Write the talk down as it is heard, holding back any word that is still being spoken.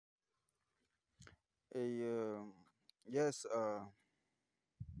Yes,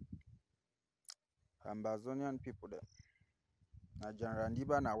 Ambazonian people there. Na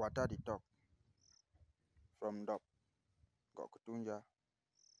Janrandiba na Wata the talk from Dop, Gokutunja.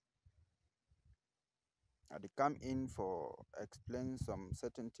 They come in for explain some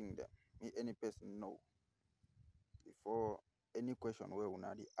certain thing that me any person know. Before any question where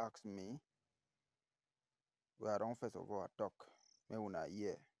una they ask me, where I don't first of all talk, me una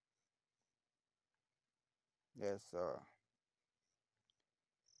hear. Yes,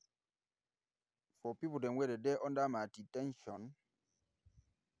 for people then where they under my detention,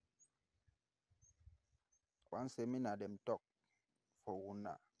 once a minute them talk for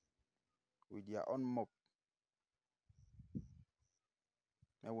una with their own mob.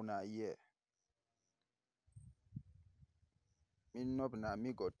 Me una hear. Me not na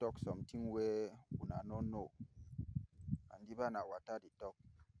me go talk something where una no know. And even na Wata the talk.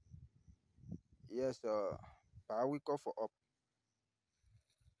 Yes, but we call for up.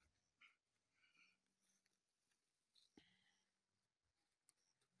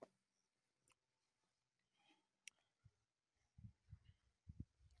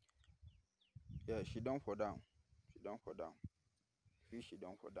 Yeah, she don't fall down. She don't fall down. If she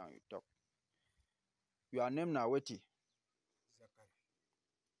don't fall down, you talk. Your name now Weti. Zakari.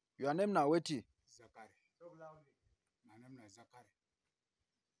 Your name now Weti. Zakari. My name is Zakari.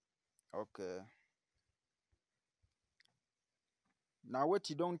 Okay. Now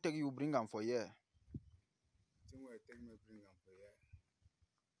Weti don't take you bring them for here. Thing where take me bring them for here.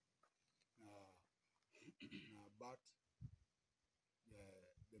 Now about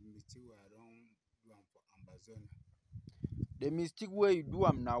the meeting where I don't do them for Ambazonia. The mistake where you do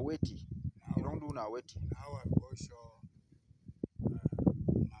them now Weti. You don't do now Weti. Now I go show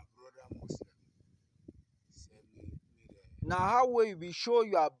my brother Muslim. Say me the. Now how will you be sure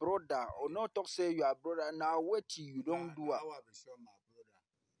you are brother or not talk say you are brother? Now Weti you don't do it. How I be sure my brother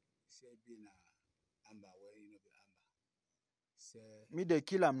say be na Amba where you know be Amba. Say Me they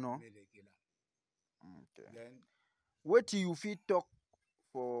kill him no. me they kill him. Okay. Then Weti you fit talk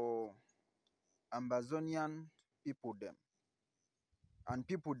for Ambazonian people them. And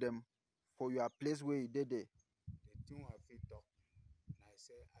people them for your place where you did it. the thing I fit talk. And I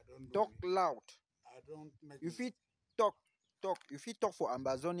say I don't Talk do loud. I don't make You it- fit talk. You fit talk for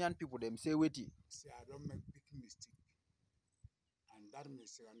Ambazonian people them say Weti. say I don't make big mistake. And that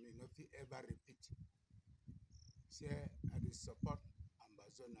mistake I mean not ever repeat. Say I dey support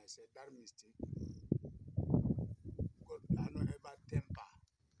Ambazonia. I say that mistake. God, I don't ever temper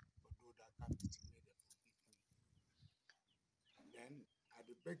for do that kind of mistake. Make them forgive me. And then I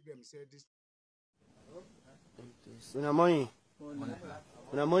dey beg them say this. Una money.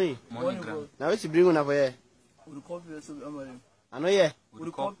 Una money. Morning, Grandma. Now what you bring una for here? We copy the sub Ambazonia. I know here.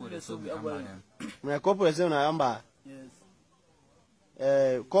 We copy the sub Ambazonia. Una couple say una amba.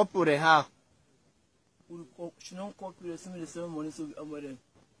 Yes. Couple they have. She don't copy the same money sub Ambazonia.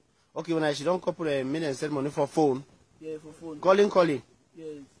 Okay, when she don't couple the million send money for phone. Yeah, for phone. Calling.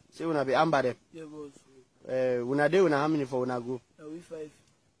 Yes. Say una be amba them. Yeah, boss. Una day una how many for una go? We 5.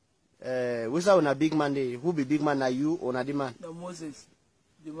 Who's una big man day? Who be big man na you or na the man? Now Moses,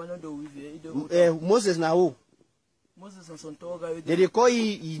 the man of the weave. Moses na who? Moses and some tall guy. They call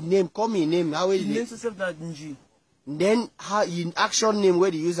his name, call me name. How is He it? names himself that Nji. Then how in action name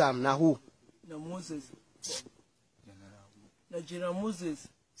where they use am na who? Now Moses. Now General Moses.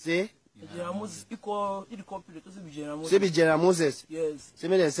 Say? General Moses, he copy the to be General Moses. Say be General Moses. Yes. Say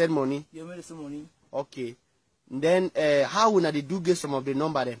me they send money. Yeah, made some money. Okay. Then how una they do get some of the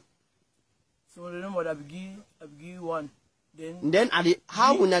number them? So the number I give one. Then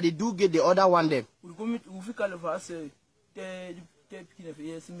how una they do get the other one them? We go meet. We call for us. Te picking for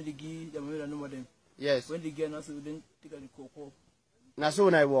yes. Me the give the number them. Yes. When they get us, we then take the cocoa. Na so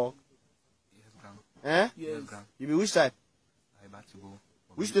una walk. Yes, Grandma. Yes. Grandma. You be which type? I about to go.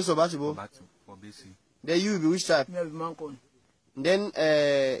 Which place about to go? About to for BC. Then you be which type? Me have Mancon. Then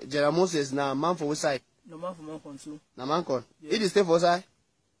General Moses na man for which side? No man for Mancon too. Na Mancon. Yes. It is stay for side?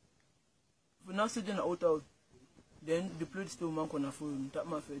 For now sitting out. Then the plate still Mancon na full. That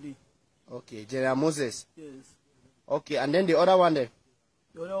man for day. Okay, General Moses. Yes. Okay, and then the other one there?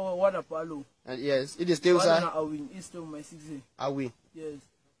 The other one, what a palo. And yes, it is still One side? na I win. It's still my 6 day. I win. Yes.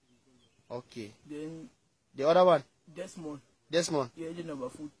 Okay. Then The other one? Desmond. Desmond. Yeah, the number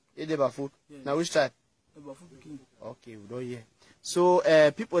food. It is about food. Yes. Now which type? Number food king. Okay, we don't hear. So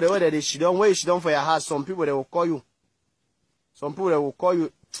people the way that they shit down, where you shit down for your house, some people they will call you. Some people they will call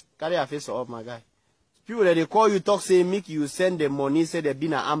you. Carry your face up, my guy. People that they call you talk say make you send them money, say they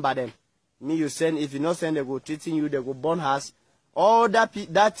been a amber them. Me you send, if you not send they go treating you, they go burn house. All that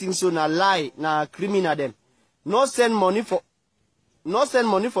thing so na lie, na criminal them. No send money for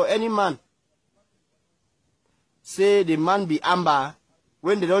any man. Say the man be Amber.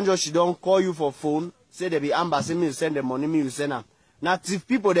 When they don't just, she don't call you for phone. Say they be Amber, say me you send the money, me you send them. Now if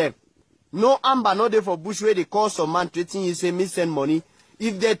people there, no Amber, no there for bush where they call some man treating you, say me send money.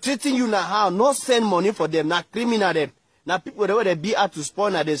 If they're treating you now how, no send money for them, now criminal them. Now people there where they be out to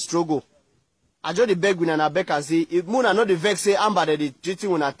spawn and they struggle. I just the beg when I beg and say, if Muna not the vex say Amber they treating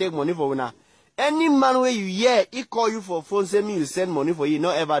when I take money for una. Any man where you hear, he call you for phone, say me you send money for you,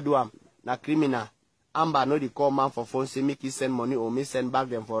 not ever do am. Now criminal. Amber no the call man for phone, say make you send money or me send back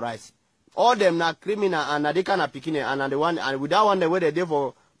them for rice. All them na criminal and they kind of picking it and the one and with that one the way they there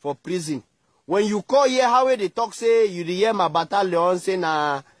for prison. When you call here, how they talk say you hear my battalion say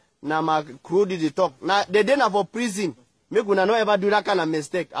na my crew did the talk. Now they didn't for prison. Make una no ever do that kind of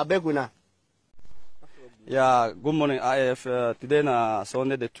mistake. I beg una. Yeah, good morning. IF today na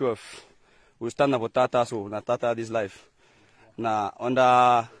Sunday the 12th. We stand up for Tata so na Tata this life. Na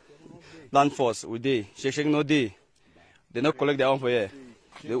under land force we dey. Shake no day. They not collect their own for here.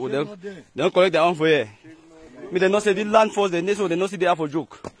 They don't collect their own for here. Me they not say the land force they so they not see they have for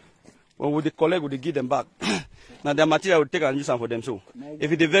joke. When we collect, we give them back. Now their material will take and use them for them. So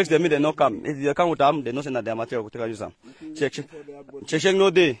if they vex them, they not come. If they come with them, they not say that their material will take and use them. Check no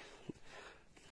day.